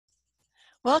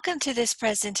Welcome to this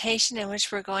presentation in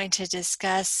which we're going to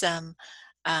discuss some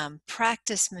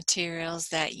practice materials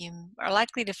that you are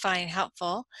likely to find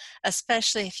helpful,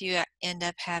 especially if you end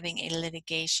up having a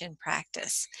litigation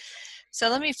practice. So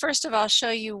let me first of all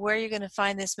show you where you're going to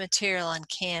find this material on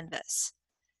Canvas.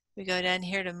 We go down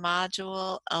here to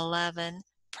Module 11,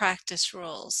 Practice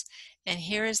Rules, and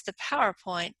here is the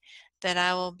PowerPoint that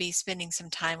I will be spending some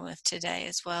time with today,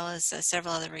 as well as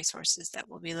several other resources that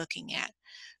we'll be looking at.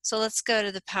 So let's go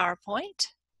to the PowerPoint.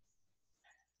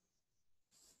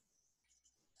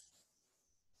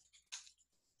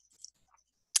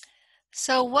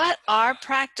 So what are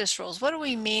practice rules? What do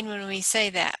we mean when we say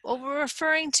that? What we're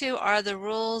referring to are the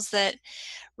rules that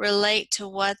relate to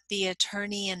what the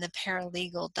attorney and the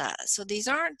paralegal does. So these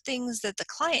aren't things that the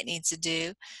client needs to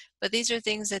do, but these are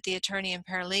things that the attorney and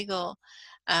paralegal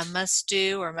must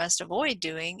do or must avoid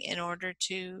doing in order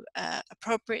to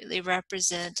appropriately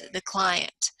represent the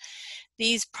client.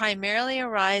 These primarily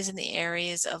arise in the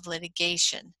areas of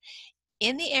litigation.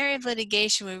 In the area of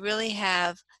litigation, we really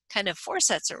have kind of 4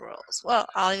 sets of rules. Well,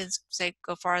 I'll even say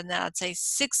go farther than that. I'd say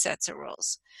 6 sets of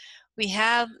rules. We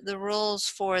have the rules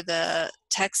for the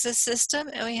Texas system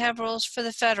and we have rules for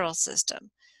the federal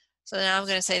system. So now I'm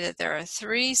going to say that there are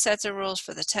 3 sets of rules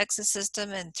for the Texas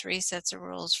system and 3 sets of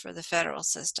rules for the federal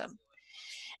system.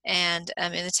 And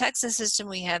in the Texas system,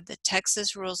 we have the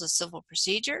Texas Rules of Civil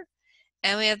Procedure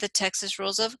and we have the Texas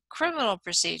Rules of Criminal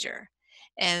Procedure.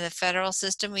 And the federal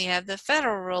system, we have the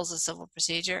Federal Rules of Civil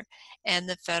Procedure and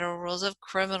the Federal Rules of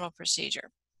Criminal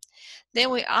Procedure. Then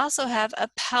we also have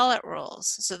appellate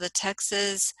rules. So the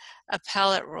Texas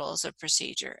Appellate Rules of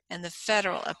Procedure and the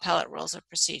Federal Appellate Rules of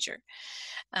Procedure.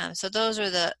 So those are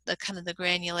the kind of the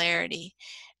granularity.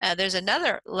 There's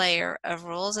another layer of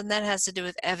rules, and that has to do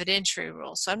with evidentiary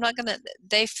rules. So I'm not going to,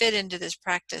 they fit into this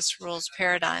practice rules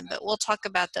paradigm, but we'll talk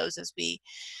about those as we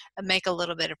make a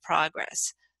little bit of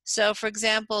progress. So for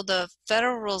example, the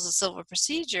Federal Rules of Civil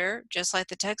Procedure, just like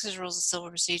the Texas Rules of Civil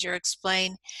Procedure,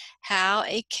 explain how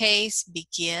a case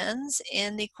begins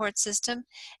in the court system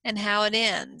and how it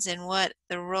ends and what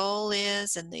the role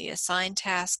is and the assigned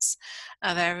tasks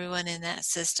of everyone in that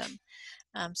system.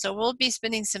 So we'll be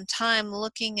spending some time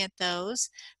looking at those,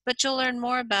 but you'll learn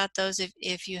more about those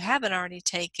if you haven't already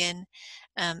taken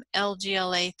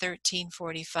LGLA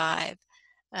 1345.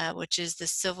 Which is the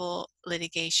civil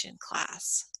litigation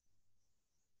class.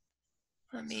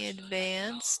 Let me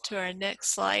advance to our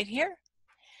next slide here.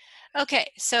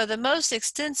 Okay, so the most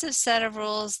extensive set of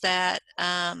rules that,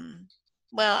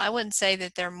 well, I wouldn't say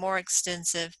that they're more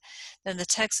extensive than the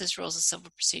Texas Rules of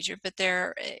Civil Procedure, but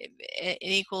they're an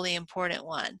equally important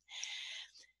one.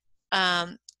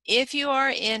 If you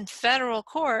are in federal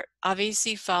court,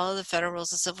 obviously follow the Federal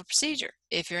Rules of Civil Procedure.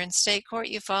 If you're in state court,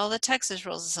 you follow the Texas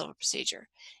Rules of Civil Procedure.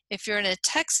 If you're in a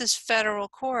Texas federal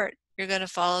court, you're going to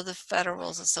follow the Federal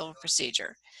Rules of Civil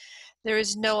Procedure. There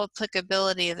is no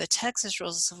applicability of the Texas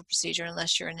Rules of Civil Procedure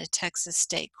unless you're in a Texas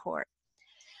state court.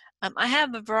 I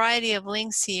have a variety of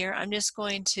links here. I'm just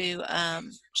going to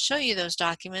show you those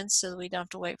documents so that we don't have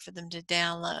to wait for them to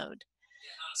download.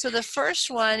 So the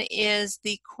first one is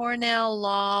the Cornell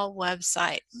Law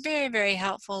website. Very, very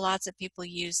helpful. Lots of people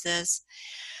use this.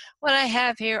 What I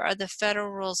have here are the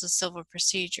Federal Rules of Civil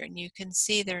Procedure, and you can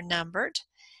see they're numbered.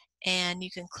 And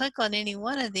you can click on any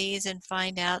one of these and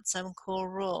find out some cool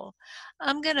rule.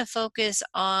 I'm going to focus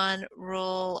on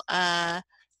Rule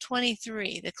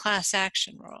 23, the class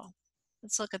action rule.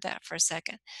 Let's look at that for a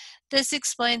second. This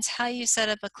explains how you set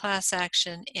up a class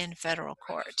action in federal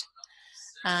court.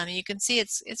 You can see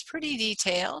it's pretty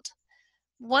detailed.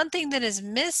 One thing that is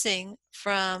missing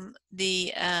from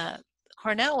the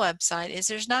Cornell website is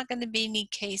there's not going to be any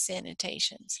case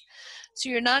annotations. So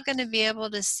you're not going to be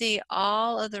able to see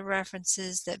all of the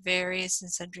references that various and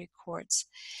sundry courts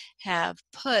have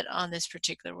put on this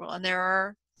particular rule. And there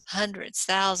are hundreds,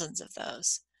 thousands of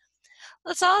those.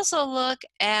 Let's also look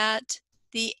at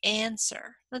the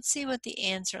answer. Let's see what the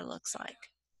answer looks like.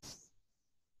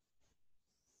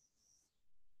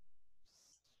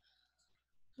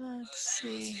 Let's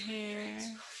see here.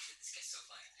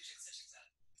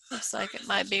 Looks like it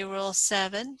might be Rule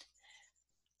 7.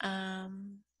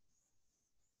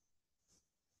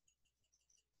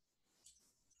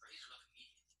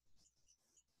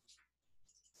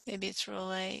 Maybe it's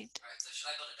Rule 8.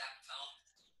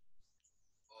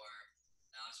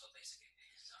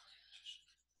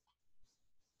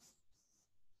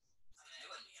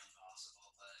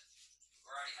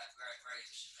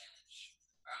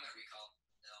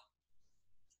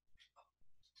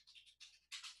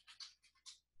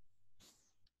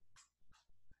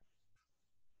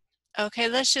 Okay,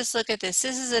 let's just look at this.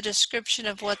 This is a description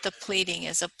of what the pleading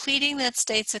is. A pleading that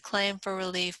states a claim for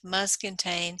relief must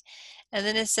contain, and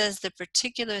then it says the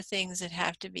particular things that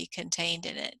have to be contained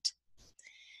in it.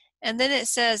 And then it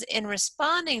says, in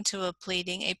responding to a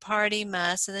pleading, a party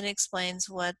must, and then explains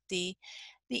what the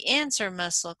answer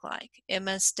must look like. It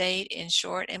must state in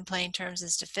short and plain terms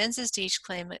its defenses to each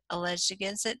claim alleged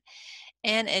against it,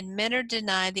 and admit or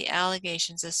deny the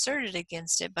allegations asserted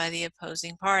against it by the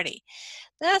opposing party.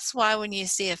 That's why when you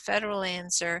see a federal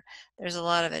answer, there's a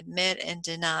lot of admit and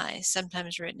deny,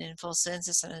 sometimes written in full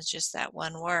sentences, sometimes just that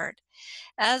one word.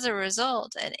 As a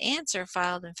result, an answer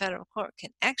filed in federal court can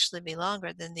actually be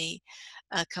longer than the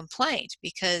complaint,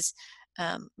 because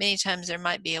many times there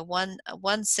might be a one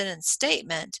sentence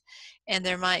statement, and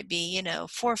there might be,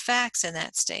 4 facts in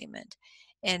that statement.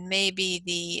 And maybe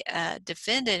the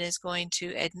defendant is going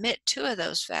to admit 2 of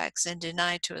those facts and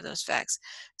deny 2 of those facts.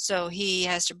 So he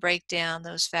has to break down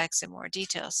those facts in more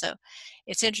detail. So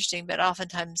it's interesting, but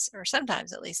oftentimes, or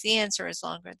sometimes at least, the answer is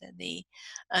longer than the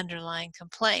underlying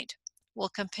complaint. We'll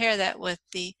compare that with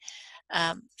the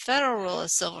Federal Rule of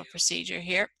Civil Procedure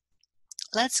here.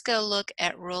 Let's go look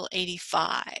at Rule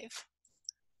 85.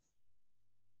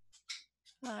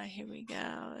 Here we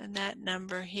go. And that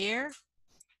number here,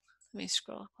 let me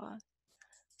scroll across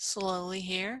slowly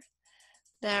here.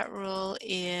 That rule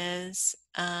is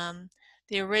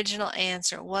the original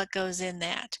answer, what goes in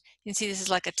that. You can see this is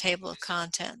like a table of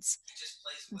contents.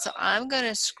 And so I'm going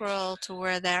to scroll to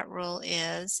where that rule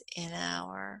is in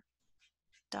our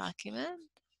document.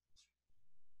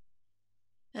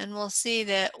 And we'll see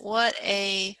that what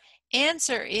a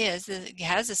answer is, it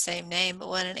has the same name, but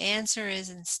what an answer is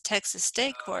in Texas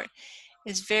state court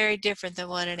is very different than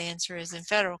what an answer is in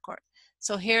federal court.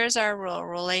 So here's our rule,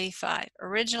 Rule 85,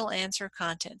 original answer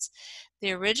contents.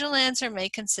 The original answer may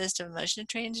consist of a motion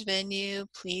to change venue,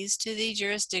 pleas to the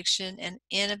jurisdiction, and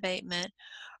in abatement,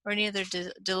 or any other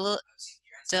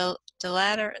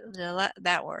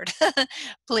that word,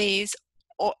 pleas,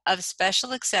 or of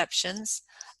special exceptions,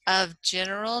 of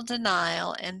general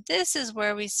denial, and this is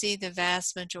where we see the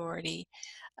vast majority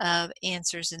of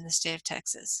answers in the state of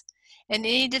Texas. And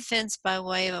any defense by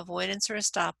way of avoidance or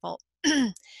estoppel,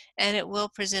 and it may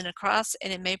present a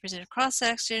cross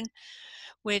section,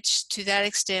 which to that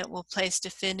extent will place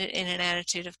defendant in an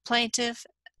attitude of plaintiff.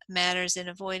 Matters in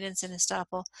avoidance and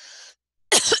estoppel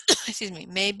excuse me,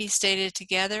 may be stated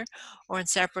together or in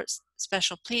separate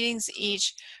special pleadings,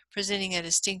 each presenting a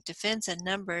distinct defense and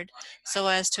numbered so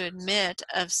as to admit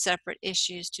of separate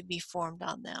issues to be formed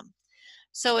on them.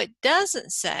 So it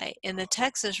doesn't say in the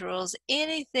Texas rules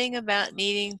anything about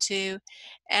needing to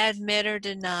admit or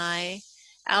deny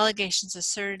allegations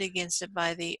asserted against it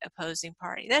by the opposing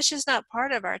party. That's just not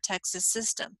part of our Texas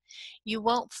system. You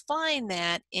won't find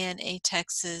that in a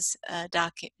Texas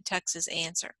Texas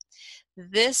answer.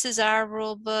 This is our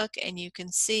rule book, and you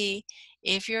can see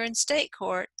if you're in state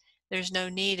court, there's no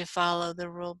need to follow the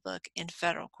rule book in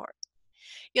federal court.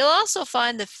 You'll also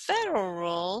find the federal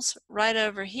rules right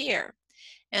over here.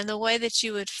 And the way that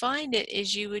you would find it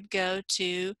is you would go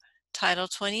to Title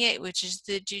 28, which is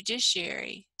the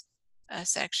judiciary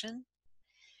section.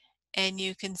 And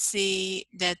you can see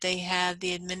that they have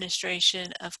the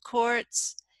administration of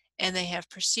courts and they have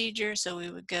procedure. So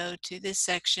we would go to this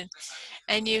section,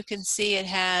 and you can see it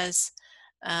has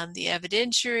the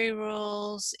evidentiary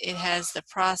rules, it has the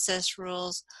process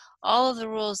rules. All of the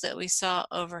rules that we saw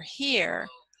over here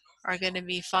are going to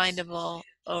be findable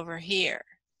over here.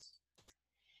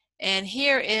 And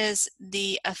here is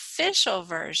the official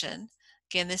version.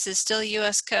 Again, this is still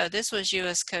U.S. code. This was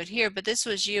U.S. code here, but this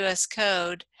was U.S.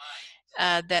 code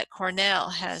that Cornell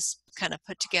has kind of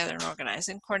put together and organized.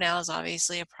 And Cornell is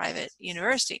obviously a private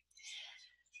university.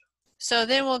 So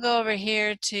then we'll go over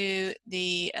here to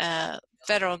the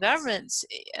federal government's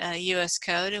U.S.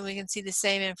 code, and we can see the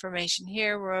same information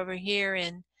here. We're over here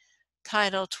in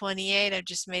Title 28. I've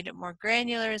just made it more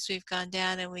granular as we've gone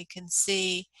down, and we can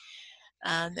see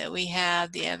that we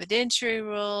have the evidentiary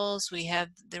rules. We have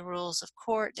the rules of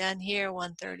court down here,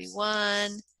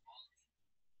 131.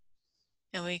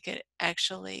 And we could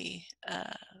actually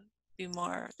be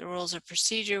more the rules of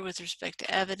procedure with respect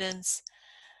to evidence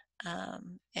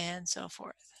and so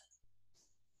forth.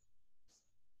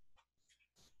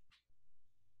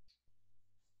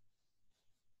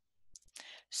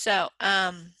 So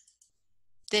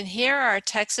then here are our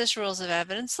Texas rules of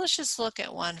evidence. Let's just look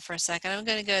at one for a second. I'm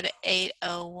going to go to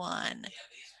 801.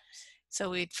 So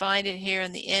we'd find it here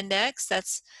in the index.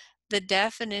 That's the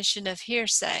definition of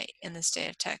hearsay in the state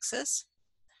of Texas.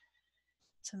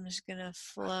 So I'm just going to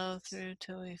flow through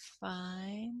till we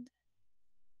find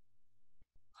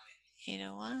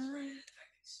 801.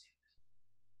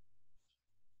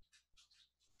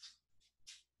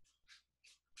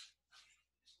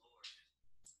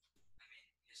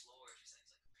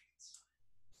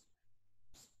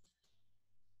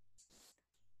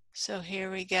 So here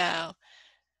we go.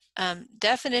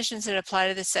 Definitions that apply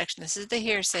to this section. This is the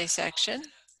hearsay section.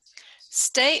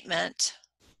 Statement,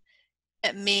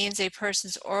 it means a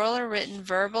person's oral or written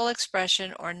verbal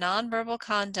expression or nonverbal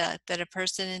conduct that a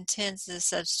person intends as a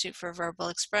substitute for verbal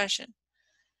expression.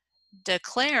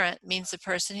 Declarant means the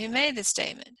person who made the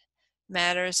statement.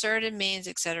 Matter asserted means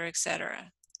etc., etc.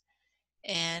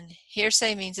 And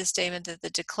hearsay means a statement that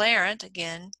the declarant,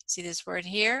 again, see this word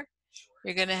here?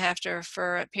 You're going to have to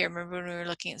refer up here. Remember when we were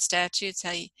looking at statutes,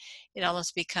 how it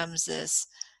almost becomes this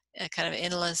kind of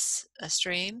endless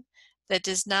stream that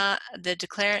does not, the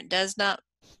declarant does not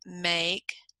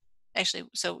make, actually,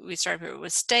 so we start here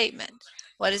with statement.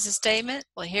 What is a statement?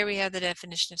 Well, here we have the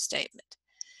definition of statement.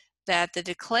 That the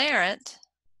declarant,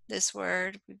 this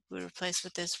word, we replace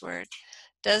with this word,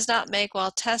 does not make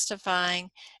while testifying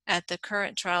at the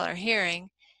current trial or hearing,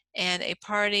 and a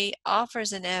party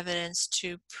offers an evidence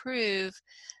to prove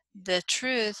the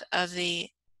truth of the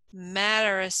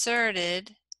matter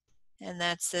asserted, and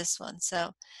that's this one.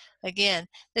 So again,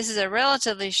 this is a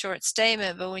relatively short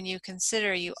statement, but when you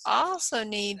consider you also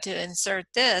need to insert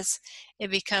this, it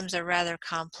becomes a rather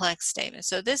complex statement.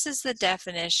 So this is the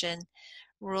definition,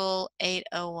 Rule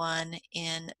 801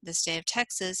 in the state of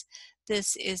Texas.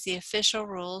 This is the official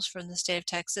rules from the state of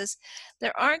Texas.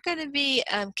 There aren't going to be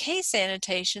case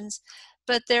annotations,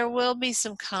 but there will be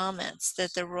some comments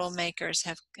that the rule makers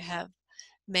have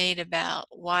made about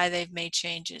why they've made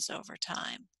changes over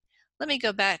time. Let me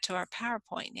go back to our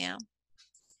PowerPoint now.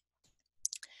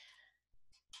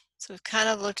 So we've kind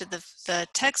of looked at the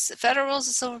Federal Rules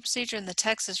of Civil Procedure and the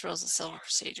Texas Rules of Civil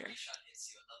Procedure.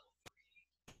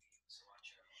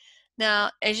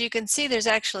 Now, as you can see, there's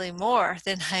actually more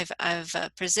than I've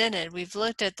presented. We've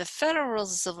looked at the Federal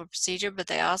Rules of Civil Procedure, but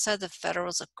they also have the Federal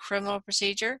Rules of Criminal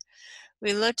Procedure.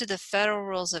 We looked at the Federal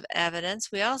Rules of Evidence.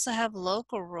 We also have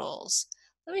local rules.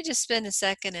 Let me just spend a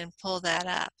second and pull that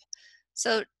up.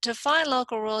 So to find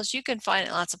local rules, you can find it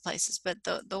in lots of places, but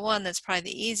the one that's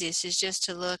probably the easiest is just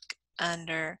to look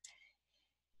under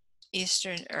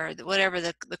Eastern, or whatever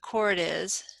the court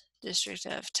is, District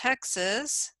of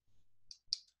Texas,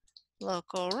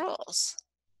 local rules.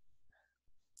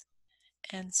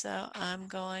 And so I'm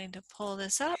going to pull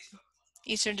this up.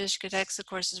 Eastern District of Texas, of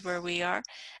course, is where we are.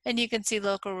 And you can see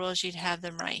local rules, you'd have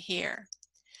them right here.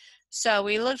 So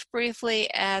we looked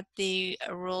briefly at the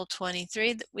Rule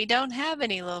 23. We don't have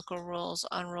any local rules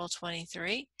on Rule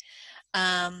 23.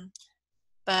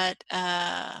 But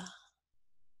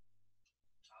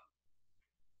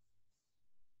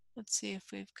let's see if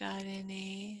we've got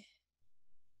any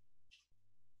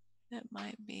that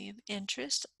might be of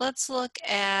interest. Let's look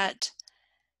at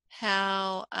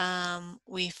how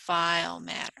we file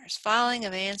matters, filing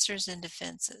of answers and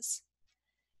defenses.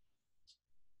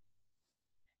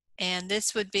 And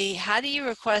this would be, how do you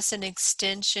request an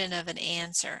extension of an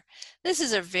answer? This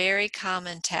is a very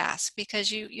common task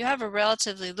because you have a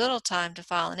relatively little time to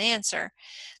file an answer.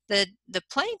 The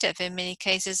plaintiff in many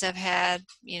cases have had,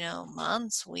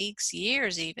 months, weeks,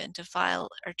 years even to file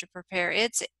or to prepare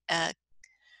its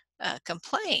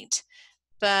complaint.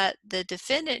 But the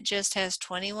defendant just has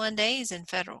 21 days in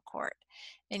federal court.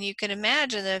 And you can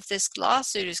imagine that if this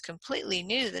lawsuit is completely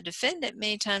new,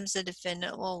 many times the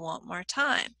defendant will want more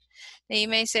time. Now you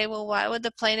may say, well, why would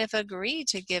the plaintiff agree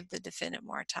to give the defendant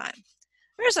more time?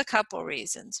 There's a couple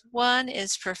reasons. One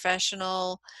is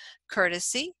professional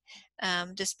courtesy.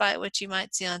 Despite what you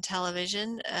might see on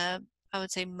television, I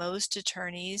would say most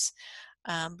attorneys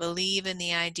believe in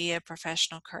the idea of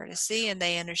professional courtesy, and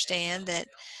they understand that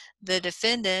the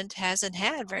defendant hasn't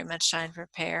had very much time to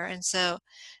prepare, and so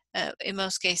in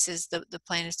most cases the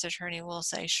plaintiff's attorney will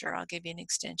say, sure, I'll give you an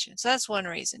extension. So that's one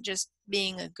reason, just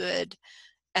being a good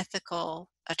ethical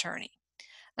attorney.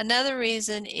 Another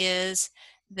reason is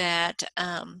that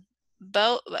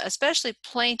especially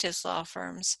plaintiffs' law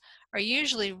firms are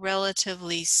usually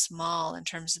relatively small in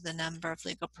terms of the number of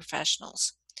legal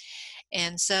professionals.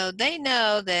 And so they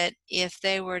know that if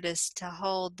they were to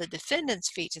hold the defendant's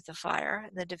feet to the fire,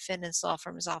 the defendant's law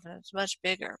firm is often much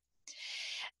bigger,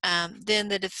 then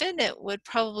the defendant would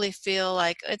probably feel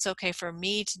like it's okay for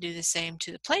me to do the same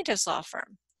to the plaintiff's law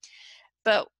firm.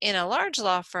 But in a large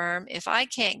law firm, if I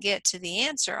can't get to the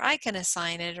answer, I can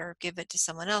assign it or give it to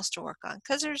someone else to work on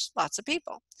because there's lots of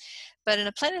people. But in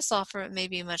a plaintiff's law firm, it may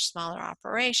be a much smaller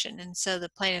operation. And so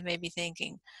the plaintiff may be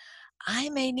thinking, I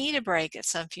may need a break at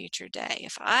some future day.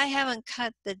 If I haven't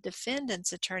cut the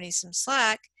defendant's attorney some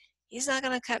slack, he's not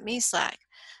going to cut me slack.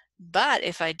 But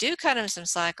if I do cut him some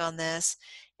slack on this,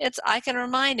 I can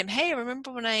remind him, hey,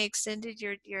 remember when I extended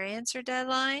your answer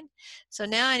deadline? So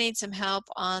now I need some help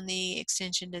on the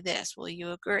extension to this. Will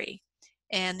you agree?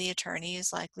 and the attorney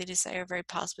is likely to say, or very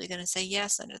possibly going to say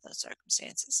yes under those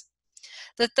circumstances.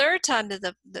 The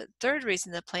third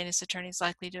reason the plaintiff's attorney is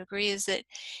likely to agree is that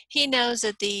he knows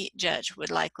that the judge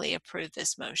would likely approve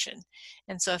this motion.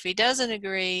 And so if he doesn't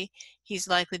agree, he's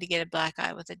likely to get a black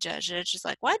eye with the judge. The judge is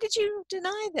like, why did you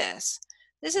deny this?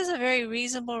 This is a very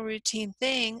reasonable routine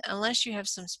thing unless you have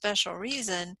some special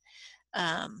reason.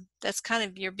 That's kind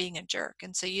of you're being a jerk,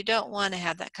 and so you don't want to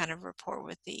have that kind of rapport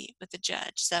with the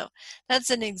judge. So that's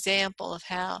an example of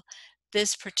how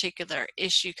this particular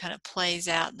issue kind of plays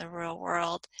out in the real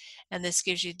world, and this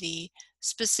gives you the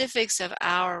specifics of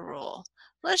our rule.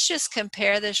 Let's just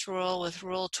compare this rule with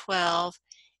Rule 12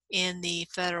 in the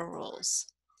federal rules.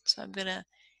 So I'm going to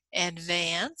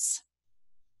advance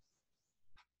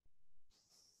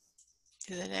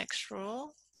to the next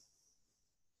rule.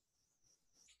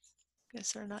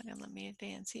 Guess they're not going to let me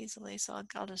advance easily, so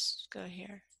I'll just go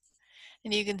here.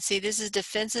 And you can see this is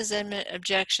defenses and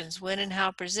objections, when and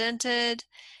how presented,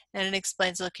 and it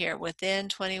explains, look here, within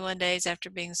 21 days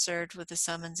after being served with the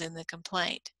summons in the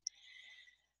complaint.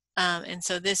 And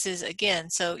so this is, again,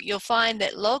 so you'll find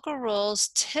that local rules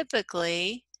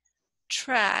typically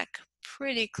track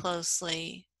pretty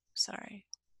closely,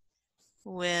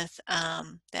 with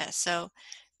that. So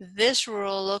this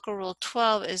rule, Local Rule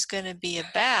 12, is going to be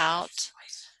about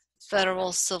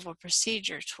Federal Civil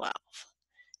Procedure 12.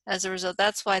 As a result,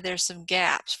 that's why there's some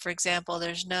gaps. For example,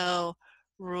 there's no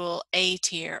Rule 8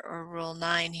 here or Rule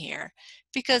 9 here,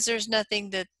 because there's nothing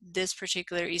that this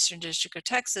particular Eastern District of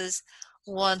Texas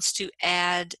wants to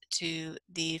add to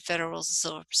the Federal Rules of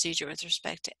Civil Procedure with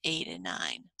respect to 8 and 9.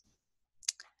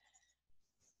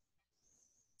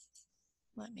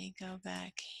 Let me go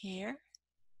back here.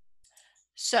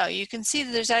 So you can see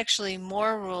that there's actually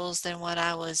more rules than what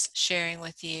I was sharing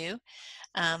with you.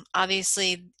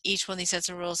 Obviously, each one of these sets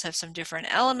of rules have some different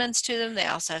elements to them. They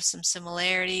also have some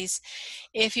similarities.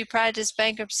 If you practice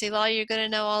bankruptcy law, you're going to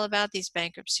know all about these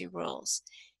bankruptcy rules.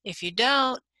 If you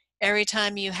don't, every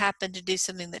time you happen to do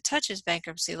something that touches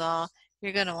bankruptcy law,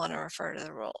 you're going to want to refer to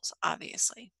the rules,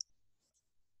 obviously.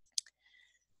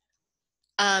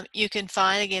 You can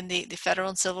find, again, the federal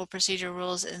and civil procedure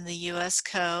rules in the U.S.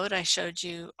 Code. I showed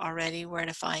you already where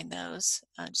to find those.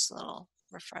 Just a little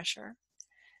refresher.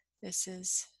 This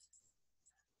is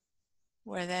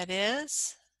where that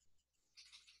is.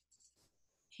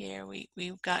 Here we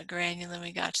got granular and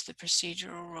we got to the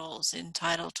procedural rules in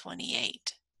Title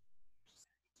 28.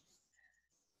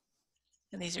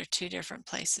 And these are two different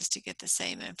places to get the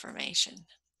same information.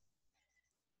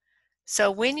 So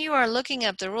when you are looking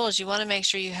up the rules, you want to make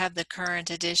sure you have the current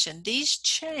edition. These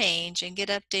change and get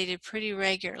updated pretty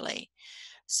regularly.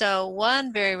 So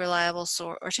one very reliable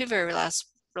source, or two very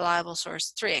reliable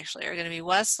sources, three actually, are going to be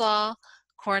Westlaw,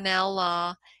 Cornell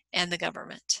Law, and the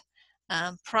government.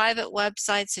 Private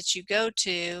websites that you go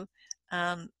to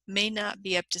may not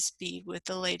be up to speed with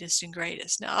the latest and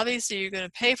greatest. Now, obviously, you're going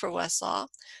to pay for Westlaw.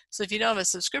 So if you don't have a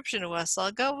subscription to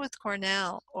Westlaw, go with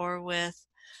Cornell or with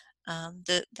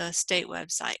the state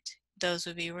website. Those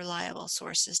would be reliable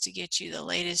sources to get you the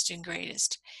latest and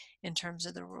greatest in terms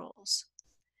of the rules.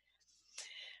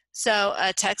 So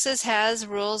Texas has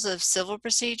rules of civil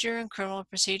procedure and criminal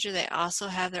procedure. They also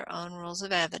have their own rules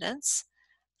of evidence.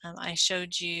 I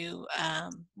showed you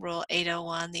Rule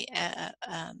 801, the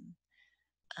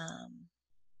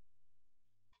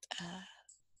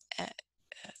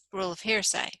rule of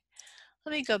hearsay.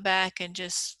 Let me go back and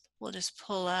we'll just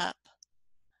pull up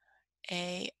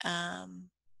a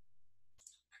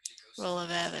rule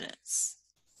of evidence.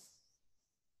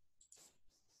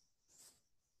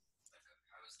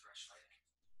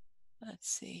 Let's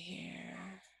see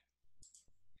here.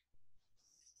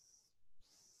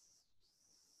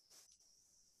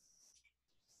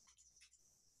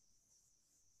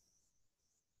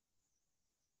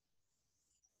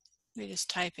 Let me just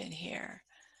type in here,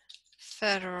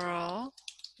 Federal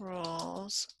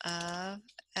Rules of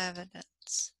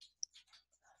Evidence.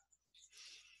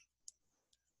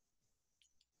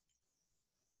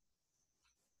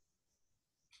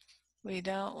 We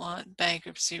don't want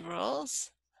bankruptcy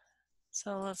rules.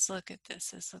 So let's look at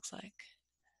this. This looks like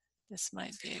this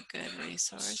might be a good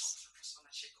resource.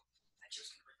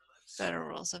 Federal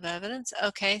Rules of Evidence.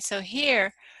 Okay, so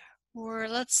here,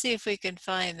 let's see if we can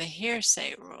find the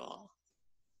hearsay rule.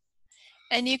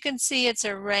 And you can see it's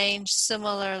arranged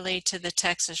similarly to the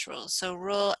Texas rules. So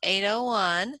Rule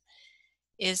 801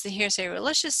 is the hearsay rule.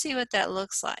 Let's just see what that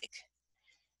looks like.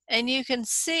 And you can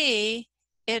see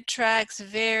it tracks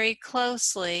very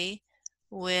closely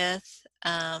with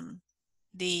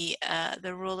the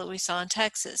rule that we saw in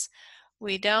Texas.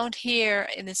 We don't here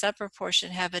in this upper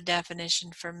portion have a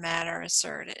definition for matter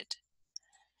asserted.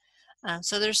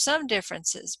 So there's some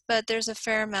differences, but there's a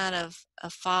fair amount of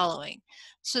following.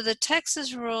 So the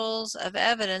Texas rules of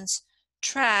evidence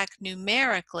track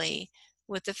numerically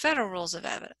with the federal rules of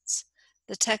evidence.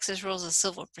 The Texas rules of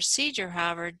civil procedure,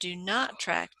 however, do not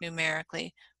track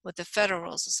numerically with the federal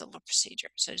rules of civil procedure.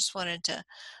 So I just wanted to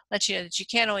let you know that you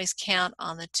can't always count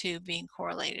on the two being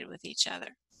correlated with each other.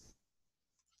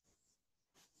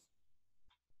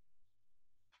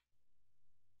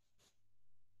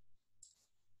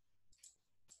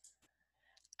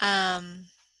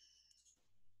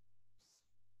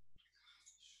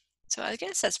 So I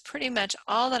guess that's pretty much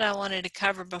all that I wanted to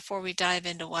cover before we dive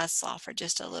into Westlaw for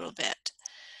just a little bit.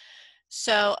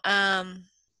 So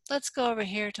let's go over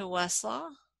here to Westlaw.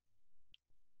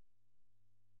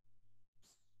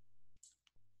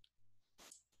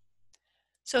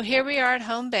 So here we are at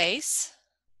home base.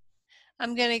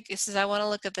 Since I want to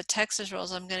look at the Texas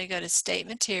rules, I'm going to go to State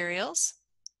Materials.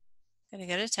 I'm going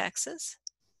to go to Texas.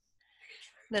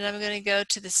 Then I'm going to go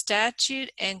to the Statute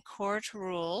and Court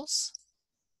Rules.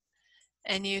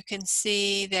 And you can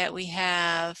see that we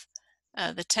have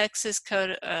the Texas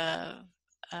Code of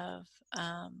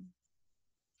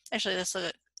actually, let's look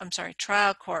at, I'm sorry,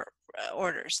 trial court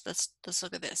orders. Let's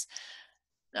look at this.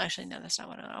 Actually, no, that's not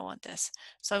what I want this.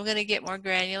 So I'm going to get more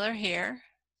granular here.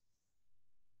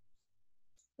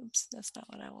 Oops, that's not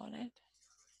what I wanted.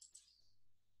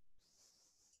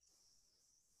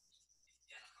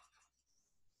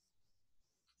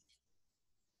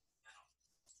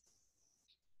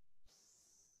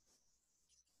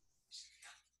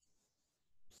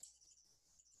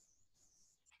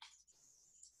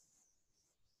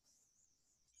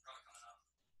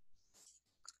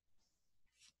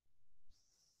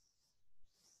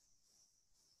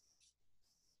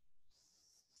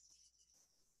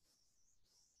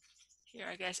 Here,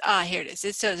 I guess. Here it is.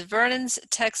 It says Vernon's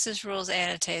Texas Rules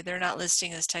Annotated. They're not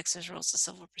listing as Texas Rules of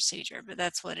Civil Procedure, but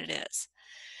that's what it is.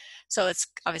 So it's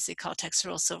obviously called Texas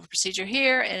Rules of Civil Procedure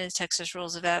here, and it's Texas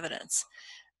Rules of Evidence.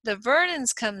 The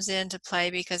Vernon's comes into play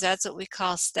because that's what we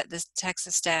call the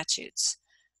Texas statutes.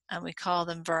 And we call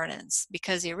them Vernon's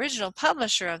because the original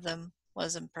publisher of them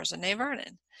was a person named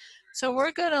Vernon. So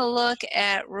we're going to look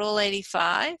at Rule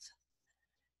 85.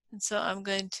 And so I'm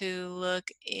going to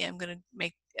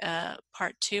make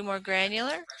part 2 more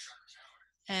granular.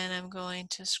 And I'm going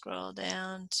to scroll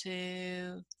down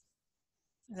to,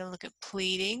 I'm going to look at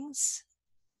pleadings.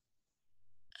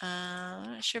 I'm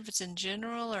not sure if it's in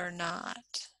general or not.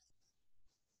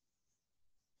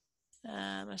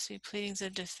 Must be pleadings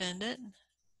of defendant.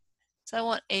 So I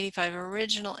want 85,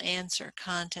 original answer,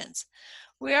 contents.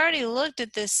 We already looked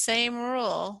at this same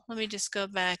rule. Let me just go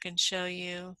back and show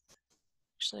you.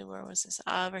 Actually, where was this?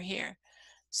 Over here.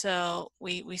 So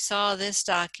we saw this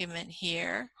document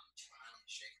here.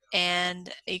 And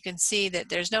you can see that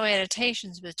there's no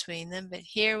annotations between them, but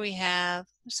here we have,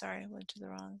 sorry, I went to the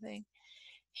wrong thing.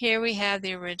 Here we have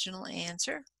the original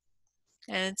answer,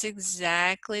 and it's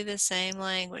exactly the same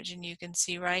language, and you can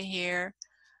see right here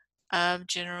of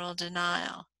general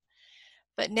denial.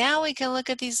 But now we can look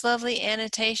at these lovely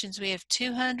annotations. We have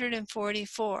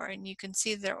 244, and you can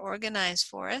see they're organized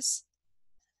for us.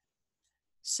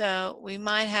 So we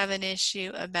might have an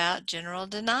issue about general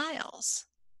denials.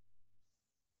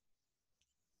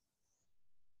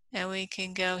 And we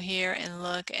can go here and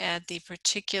look at the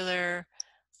particular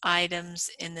items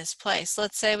in this place.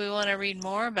 Let's say we want to read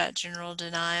more about general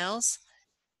denials.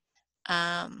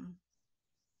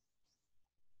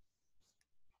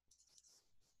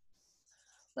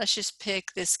 Let's just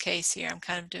pick this case here. I'm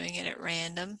kind of doing it at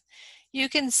random. You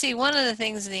can see one of the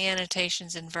things in the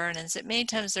annotations in Vernon's that many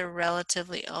times they're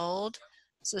relatively old.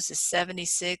 So this is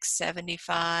 76,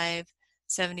 75,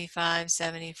 75,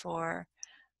 74.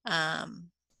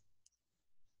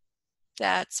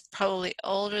 That's probably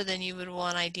older than you would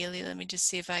want ideally. Let me just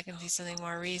see if I can see something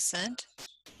more recent.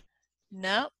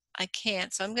 Nope, I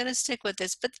can't. So I'm going to stick with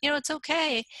this. But it's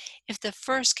okay if the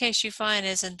first case you find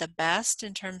isn't the best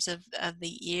in terms of the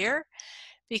year,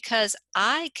 because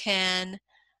I can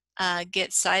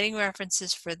get citing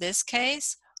references for this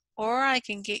case, or I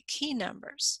can get key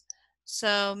numbers.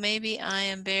 So maybe I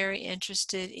am very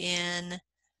interested in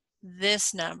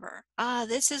this number.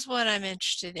 This is what I'm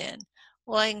interested in.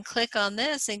 Well, I can click on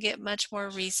this and get much more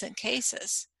recent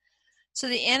cases. So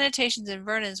the annotations in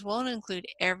Vernon's won't include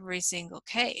every single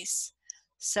case.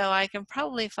 So I can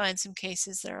probably find some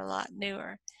cases that are a lot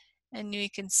newer. And you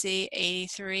can see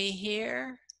 83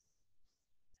 here,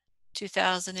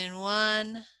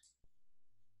 2001.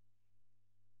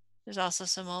 There's also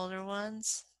some older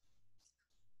ones.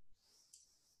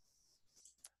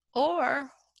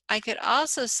 Or I could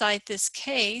also cite this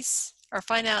case or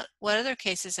find out what other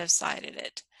cases have cited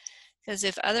it. Because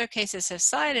if other cases have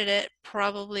cited it,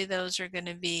 probably those are going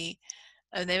to be,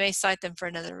 they may cite them for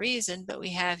another reason, but we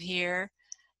have here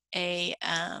a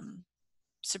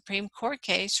Supreme Court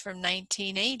case from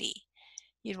 1980.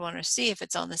 You'd want to see if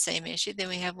it's on the same issue. Then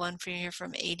we have one from here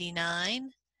from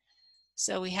 89.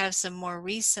 So we have some more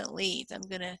recent leads. I'm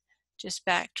going to just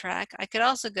backtrack. I could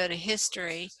also go to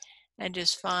history and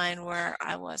just find where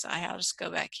I was. I'll just go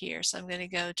back here. So I'm going to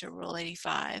go to Rule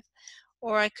 85,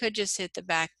 or I could just hit the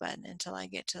back button until I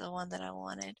get to the one that I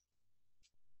wanted.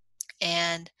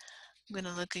 And I'm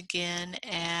going to look again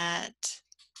at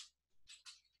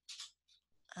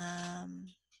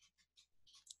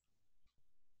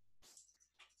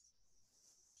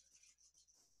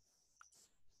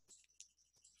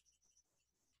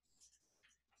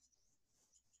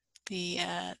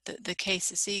the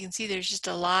cases. So you can see there's just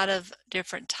a lot of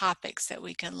different topics that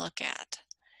we can look at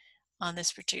on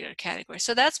this particular category.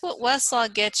 So that's what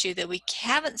Westlaw gets you that we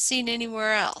haven't seen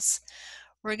anywhere else.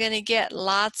 We're going to get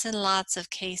lots and lots of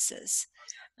cases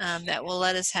that will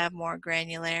let us have more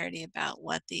granularity about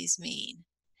what these mean.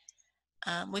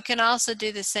 We can also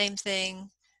do the same thing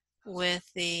with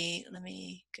the, let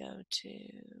me go to,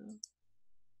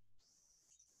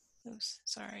 oops,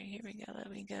 sorry, here we go.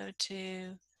 Let me go to,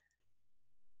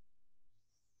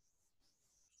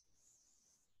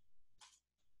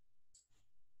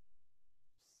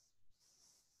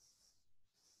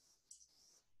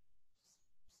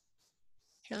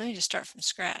 here, let me just start from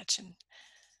scratch and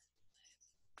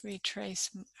retrace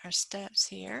our steps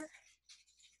here.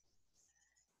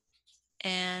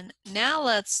 And now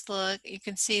let's look, you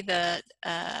can see the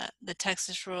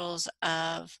Texas rules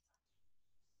of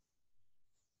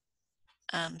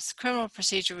criminal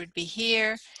procedure would be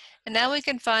here. And now we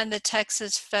can find the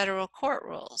Texas federal court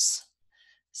rules.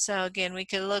 So again, we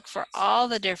could look for all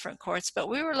the different courts, but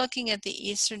we were looking at the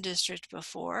Eastern District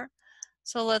before.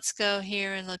 So let's go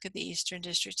here and look at the Eastern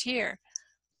District here.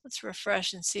 Let's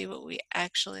refresh and see what we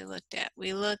actually looked at.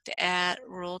 We looked at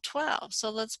Rule 12. So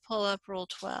let's pull up Rule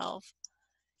 12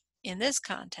 in this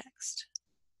context.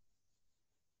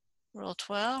 Rule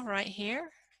 12 right here.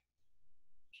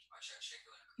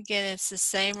 Again, it's the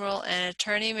same rule. An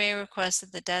attorney may request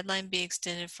that the deadline be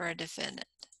extended for a defendant.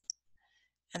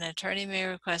 An attorney may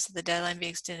request that the deadline be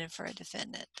extended for a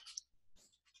defendant.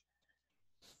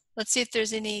 Let's see if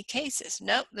there's any cases.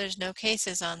 Nope, there's no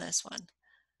cases on this one.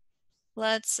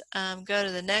 Let's go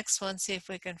to the next one, see if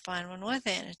we can find one with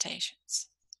annotations.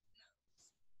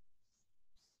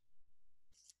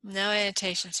 No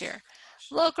annotations here.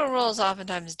 Local rules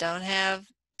oftentimes don't have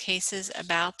cases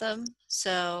about them,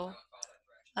 so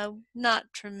I'm not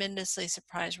tremendously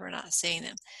surprised we're not seeing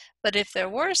them. But if there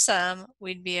were some,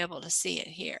 we'd be able to see it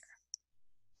here.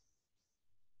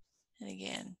 And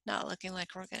again, not looking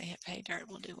like we're going to hit pay dirt.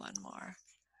 We'll do one more.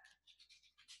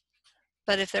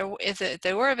 But if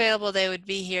they were available, they would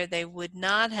be here. They would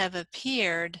not have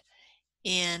appeared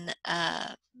in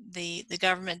the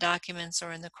government documents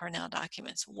or in the Cornell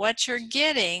documents. What you're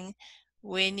getting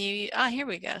when you, here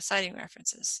we go, citing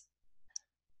references.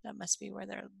 That must be where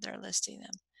they're listing them.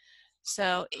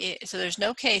 So there's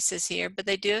no cases here, but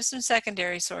they do have some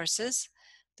secondary sources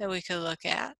that we could look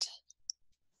at.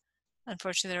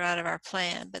 Unfortunately, they're out of our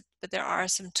plan, but there are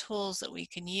some tools that we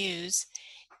can use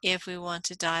if we want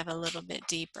to dive a little bit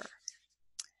deeper.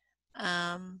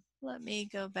 Let me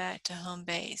go back to home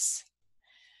base.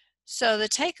 So the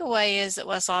takeaway is that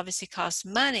Westlaw obviously costs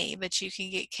money, but you can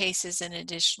get cases and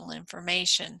additional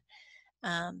information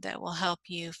that will help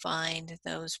you find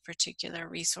those particular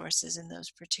resources and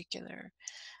those particular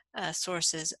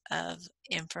sources of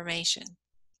information.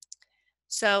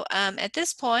 So at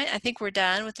this point, I think we're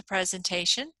done with the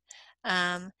presentation.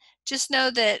 Just know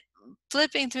that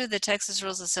flipping through the Texas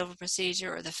Rules of Civil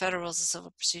Procedure or the Federal Rules of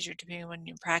Civil Procedure, depending on when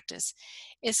you practice,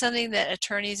 is something that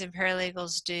attorneys and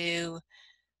paralegals do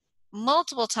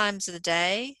multiple times a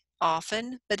day,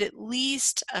 often, but at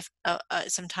least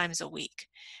sometimes a week.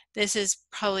 This is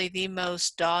probably the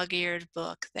most dog-eared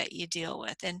book that you deal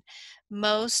with, and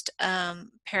most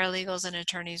paralegals and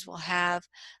attorneys will have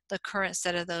the current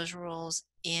set of those rules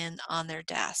on their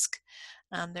desk.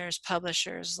 There's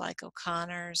publishers like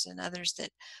O'Connor's and others that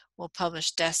will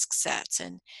publish desk sets,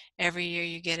 and every year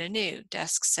you get a new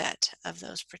desk set of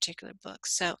those particular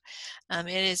books. So it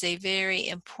is a very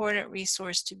important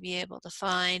resource to be able to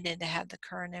find and to have the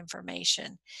current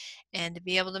information and to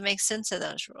be able to make sense of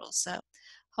those rules. So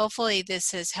hopefully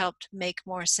this has helped make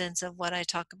more sense of what I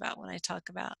talk about when I talk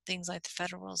about things like the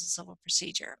Federal Rules of Civil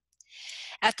Procedure.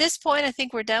 At this point, I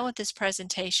think we're done with this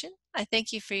presentation. I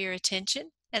thank you for your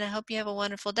attention, and I hope you have a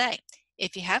wonderful day.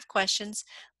 If you have questions,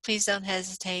 please don't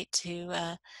hesitate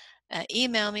to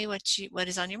email me what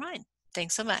is on your mind.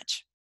 Thanks so much.